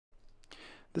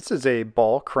This is a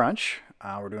ball crunch.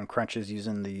 We're doing crunches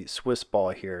using the Swiss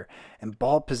ball here. And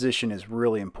ball position is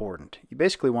really important. You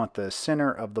basically want the center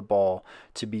of the ball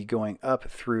to be going up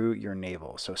through your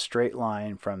navel. So straight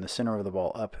line from the center of the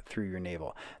ball up through your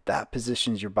navel. That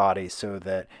positions your body so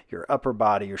that your upper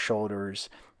body, your shoulders,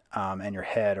 and your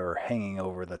head are hanging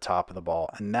over the top of the ball.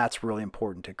 And that's really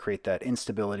important to create that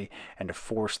instability and to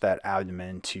force that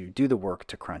abdomen to do the work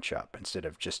to crunch up instead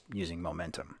of just using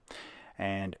momentum.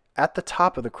 And at the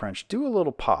top of the crunch, do a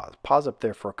little pause. Pause up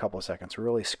there for a couple of seconds.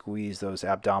 Really squeeze those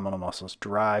abdominal muscles,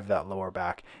 drive that lower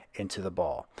back into the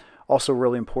ball. Also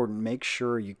really important, make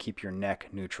sure you keep your neck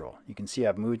neutral. You can see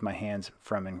I've moved my hands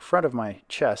from in front of my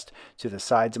chest to the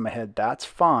sides of my head. That's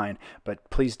fine, but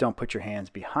please don't put your hands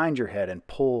behind your head and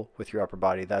pull with your upper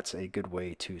body. That's a good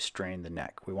way to strain the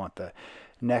neck. We want the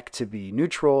neck to be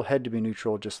neutral, head to be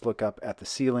neutral. Just look up at the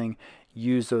ceiling.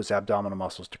 Use those abdominal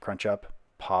muscles to crunch up.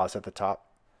 Pause at the top,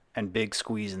 and big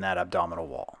squeeze in that abdominal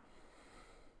wall.